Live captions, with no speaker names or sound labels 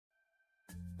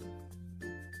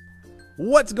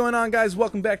What's going on, guys?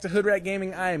 Welcome back to Hoodrat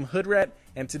Gaming. I am Hoodrat,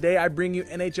 and today I bring you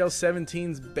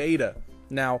NHL17's beta.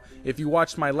 Now, if you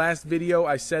watched my last video,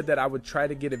 I said that I would try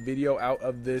to get a video out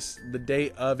of this the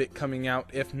day of it coming out,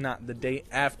 if not the day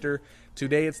after.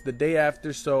 Today it's the day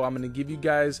after, so I'm going to give you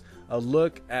guys a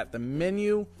look at the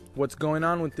menu, what's going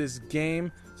on with this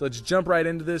game. So let's jump right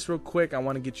into this real quick. I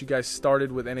want to get you guys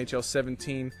started with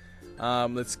NHL17.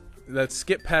 Let's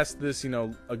skip past this,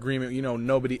 agreement.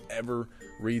 Nobody ever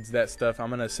reads that stuff. I'm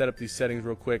gonna set up these settings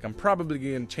real quick. I'm probably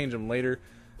gonna change them later.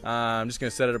 I'm just gonna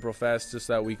set it up real fast just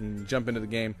so that we can jump into the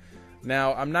game.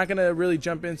 Now, I'm not gonna really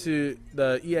jump into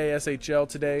the EASHL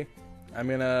today. I'm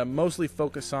gonna mostly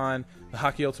focus on the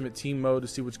Hockey Ultimate Team mode to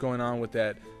see what's going on with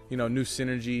that, new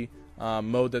synergy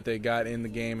mode that they got in the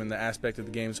game and the aspect of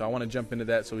the game. So I want to jump into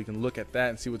that so we can look at that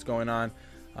and see what's going on.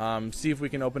 See if we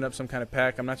can open up some kind of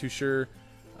pack. I'm not too sure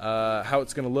how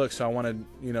it's going to look, so I want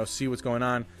to see what's going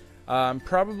on. I'm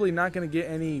probably not going to get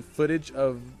any footage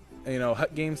of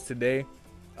HUT games today.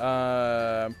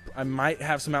 I might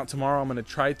have some out tomorrow. I'm going to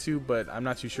try to, but I'm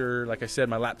not too sure. Like I said,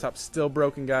 my laptop's still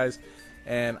broken, guys,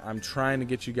 and I'm trying to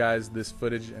get you guys this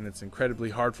footage, and it's incredibly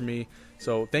hard for me.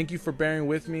 So thank you for bearing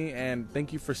with me, and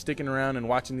thank you for sticking around and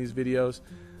watching these videos.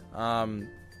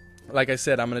 Like I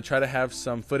said, I'm going to try to have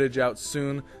some footage out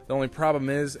soon. The only problem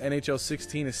is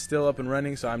NHL16 is still up and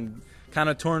running, so I'm kind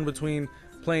of torn between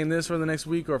playing this for the next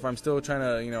week or if I'm still trying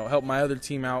to, help my other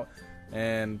team out.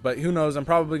 But who knows? I'm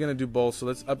probably going to do both, so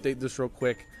let's update this real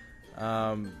quick.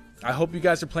 I hope you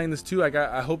guys are playing this too.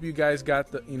 I hope you guys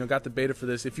got the beta for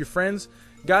this. If your friends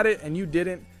got it and you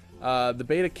didn't, the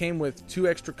beta came with 2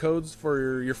 extra codes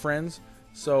for your friends.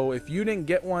 So if you didn't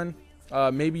get one,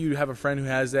 maybe you have a friend who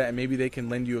has that, and maybe they can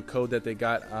lend you a code that they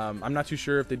got. I'm not too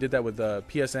sure if they did that with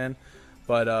PSN,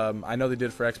 but I know they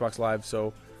did for Xbox Live.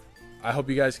 So I hope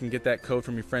you guys can get that code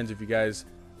from your friends if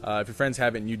your friends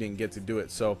have it and you didn't get to do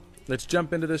it. So let's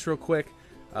jump into this real quick.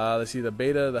 Let's see the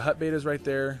beta. The HUT beta is right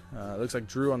there. It looks like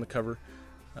Drew on the cover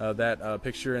of that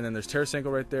picture, and then there's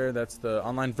Tarasenko right there. That's the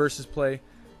online versus play,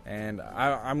 and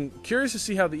I'm curious to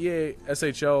see how the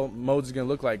EASHL mode is going to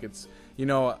look like. It's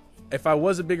if I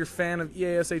was a bigger fan of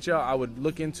EASHL, I would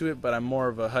look into it, but I'm more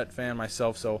of a HUT fan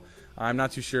myself, so I'm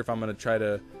not too sure if I'm going to try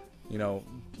to,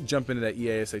 jump into that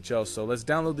EASHL. So let's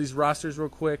download these rosters real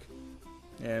quick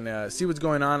and see what's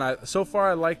going on. So far,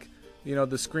 I like,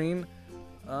 the screen.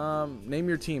 Name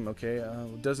your team, okay?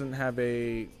 It doesn't have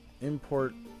a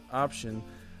import option.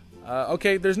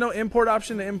 Okay, there's no import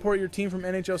option to import your team from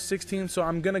NHL16, so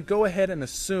I'm going to go ahead and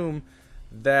assume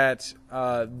that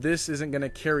this isn't going to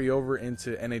carry over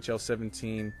into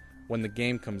NHL17 when the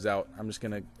game comes out. I'm just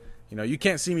going to, you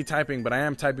can't see me typing, but I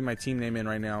am typing my team name in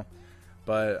right now.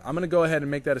 But I'm going to go ahead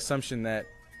and make that assumption that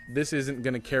this isn't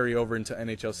going to carry over into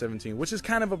NHL17, which is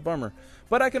kind of a bummer.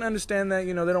 But I can understand that,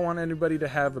 they don't want anybody to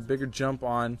have a bigger jump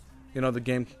on, the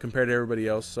game compared to everybody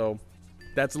else. So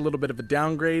that's a little bit of a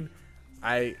downgrade.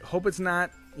 I hope it's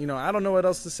not. I don't know what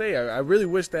else to say. I really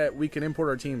wish that we could import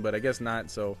our team, but I guess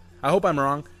not. So I hope I'm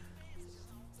wrong.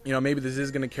 Maybe this is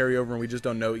going to carry over and we just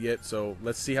don't know it yet. So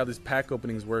let's see how these pack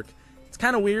openings work. It's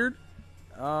kind of weird.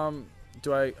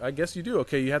 I guess you do.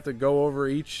 Okay, you have to go over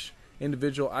each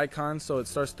individual icon so it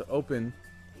starts to open.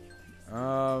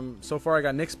 So far I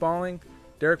got Nick Spalling,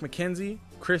 Derek McKenzie,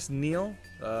 Chris Neal,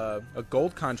 a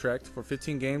gold contract for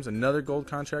 15 games, another gold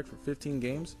contract for 15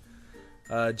 games.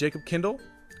 Jacob Kindle.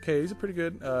 Okay, he's a pretty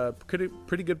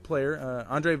good player.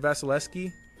 Andre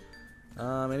Vasilevsky.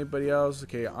 Anybody else?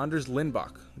 Okay, Anders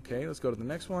Lindbach. Okay, let's go to the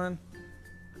next one.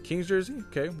 Kings jersey.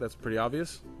 Okay, that's pretty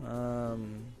obvious.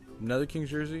 Another Kings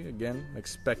jersey. Again,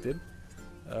 expected.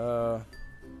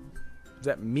 Is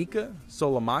that Mika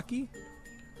Solomaki?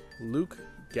 Luke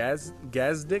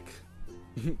Gazdick.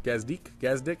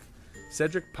 Gazdick.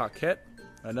 Cedric Paquette.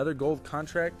 Another gold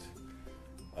contract.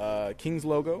 Kings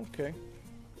logo. Okay.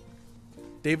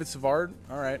 David Savard.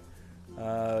 All right.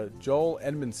 Joel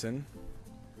Edmondson.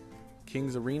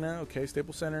 Kings Arena. Okay.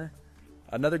 Staples Center.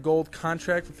 Another gold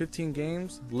contract for 15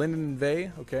 games. Lyndon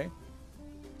Vey. Okay.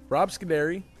 Rob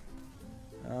Scuderi.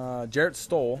 Jarrett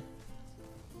Stoll.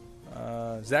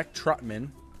 Zach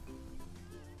Trotman.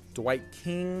 Dwight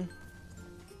King.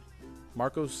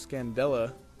 Marco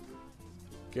Scandella.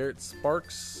 Garrett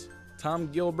Sparks.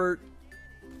 Tom Gilbert.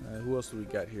 Who else do we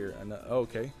got here?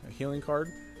 Okay, a healing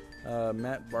card.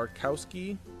 Matt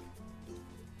Barkowski.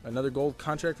 Another gold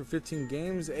contract for 15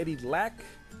 games. Eddie Lack.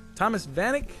 Thomas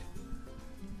Vanek.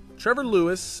 Trevor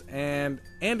Lewis. And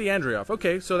Andy Andrioff.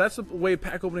 Okay, so that's the way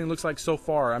pack opening looks like so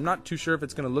far. I'm not too sure if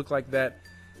it's going to look like that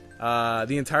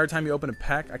the entire time you open a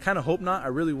pack. I kind of hope not. I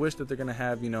really wish that they're going to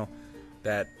have,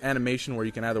 that animation where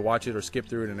you can either watch it or skip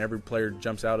through it and every player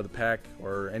jumps out of the pack,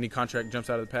 or any contract jumps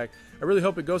out of the pack. I really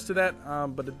hope it goes to that,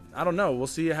 but I don't know. We'll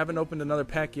see. I haven't opened another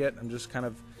pack yet. I'm just kind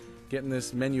of getting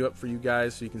this menu up for you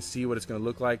guys so you can see what it's going to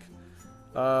look like.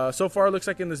 So far it looks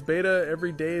like in this beta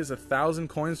every day is 1,000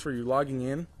 coins for you logging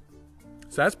in,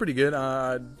 so that's pretty good.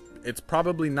 It's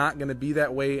probably not going to be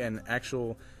that way, and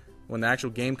when the actual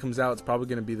game comes out, it's probably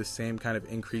going to be the same kind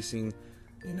of increasing,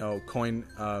 you know, coin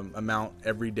amount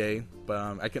every day.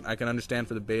 But I can understand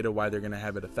for the beta why they're going to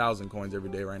have it 1,000 coins every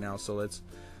day right now. So let's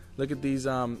look at these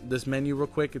this menu real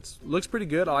quick. It looks pretty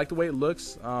good. I like the way it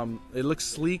looks. It looks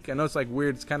sleek. I know it's like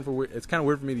weird. It's kind of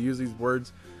weird for me to use these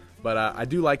words, but I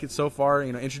do like it so far.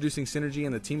 You know, introducing Synergy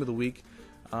and the Team of the Week.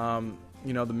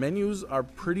 You know, the menus are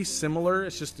pretty similar.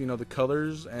 It's just, you know, the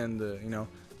colors and the, you know,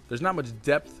 there's not much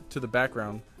depth to the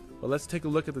background. But let's take a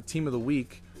look at the Team of the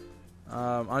Week.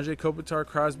 Anze Kopitar,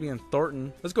 Crosby, and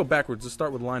Thornton. Let's go backwards. Let's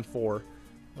start with line 4.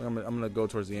 I'm gonna go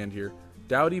towards the end here.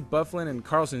 Doughty, Bufflin, and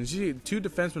Carlson. You see 2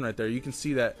 defensemen right there. You can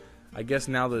see that. I guess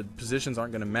now the positions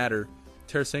aren't gonna matter.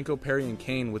 Tarasenko, Perry, and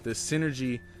Kane with this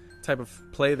synergy type of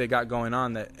play they got going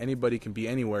on, that anybody can be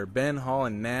anywhere. Ben, Hall,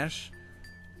 and Nash.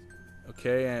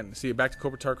 Okay, and see, back to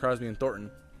Kopitar, Crosby, and Thornton.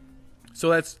 So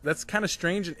that's kind of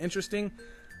strange and interesting.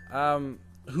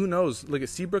 Who knows? Look at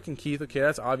Seabrook and Keith. Okay,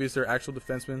 that's obvious. They're actual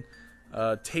defensemen.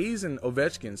 Taze and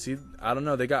Ovechkin. See, I don't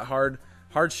know. They got hard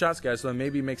shots, guys. So it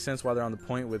maybe makes sense why they're on the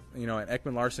point with, you know,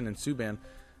 Ekman Larson and Subban.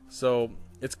 So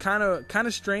it's kind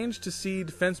of strange to see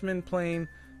defensemen playing,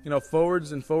 you know,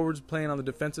 forwards playing on the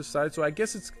defensive side. So I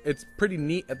guess it's pretty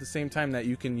neat at the same time that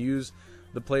you can use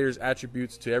the players'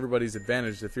 attributes to everybody's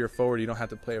advantage. If you're a forward, you don't have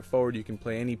to play a forward. You can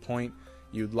play any point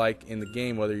you'd like in the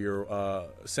game, whether you're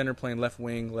center playing left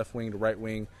wing to right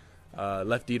wing,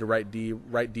 left D to right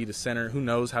D to center. Who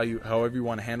knows however you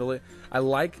want to handle it. I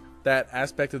like that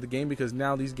aspect of the game because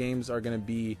now these games are going to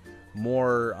be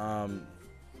more,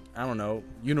 I don't know,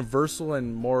 universal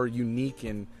and more unique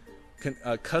and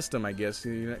custom, I guess.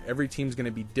 You know, every team's going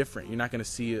to be different. You're not going to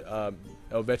see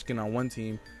Ovechkin on one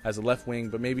team as a left wing,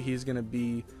 but maybe he's going to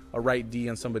be a right D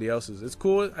on somebody else's. It's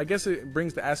cool. I guess it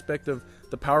brings the aspect of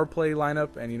the power play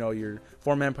lineup and, you know, your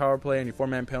 4-man power play and your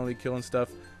 4-man penalty kill and stuff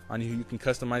on you. You can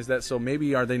customize that. So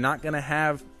maybe are they not going to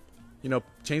have, you know,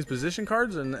 change position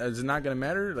cards, and is it not going to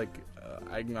matter? Like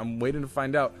I'm waiting to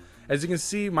find out. As you can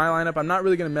see, my lineup, I'm not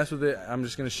really going to mess with it. I'm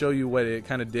just going to show you what it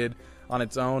kind of did on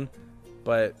its own.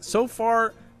 But so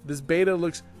far, this beta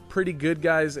looks pretty good,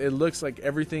 guys. It looks like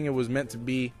everything it was meant to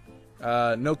be.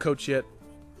 No coach yet.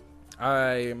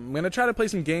 I'm going to try to play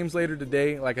some games later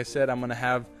today. Like I said, I'm going to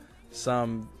have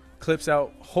some clips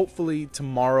out hopefully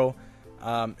tomorrow.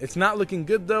 It's not looking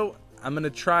good, though. I'm going to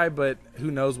try, but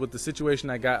who knows with the situation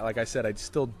I got. Like I said, I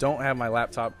still don't have my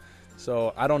laptop,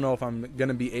 so I don't know if I'm going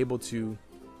to be able to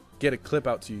get a clip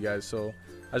out to you guys. So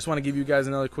I just want to give you guys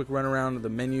another quick run around of the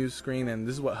menu screen, and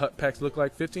this is what HUT packs look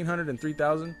like. 1,500 and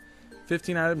 3,000,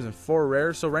 15 items and 4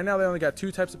 rares. So right now they only got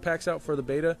 2 types of packs out for the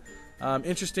beta.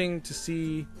 Interesting to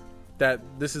see that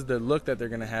this is the look that they're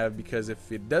going to have, because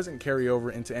if it doesn't carry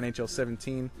over into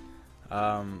NHL17,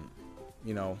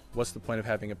 you know, what's the point of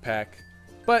having a pack?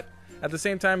 But at the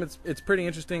same time, it's pretty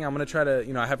interesting. I'm going to try to,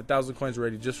 you know, I have 1,000 coins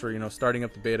ready just for, you know, starting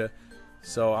up the beta.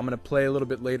 So I'm going to play a little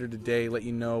bit later today, let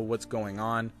you know what's going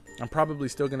on. I'm probably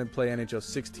still going to play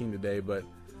NHL16 today, but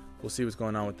we'll see what's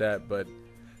going on with that. But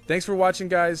thanks for watching,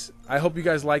 guys. I hope you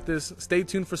guys like this. Stay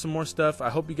tuned for some more stuff. I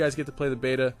hope you guys get to play the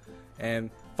beta. And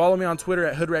follow me on Twitter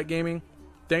at HoodRatGaming.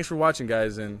 Thanks for watching,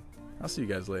 guys, and I'll see you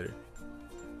guys later.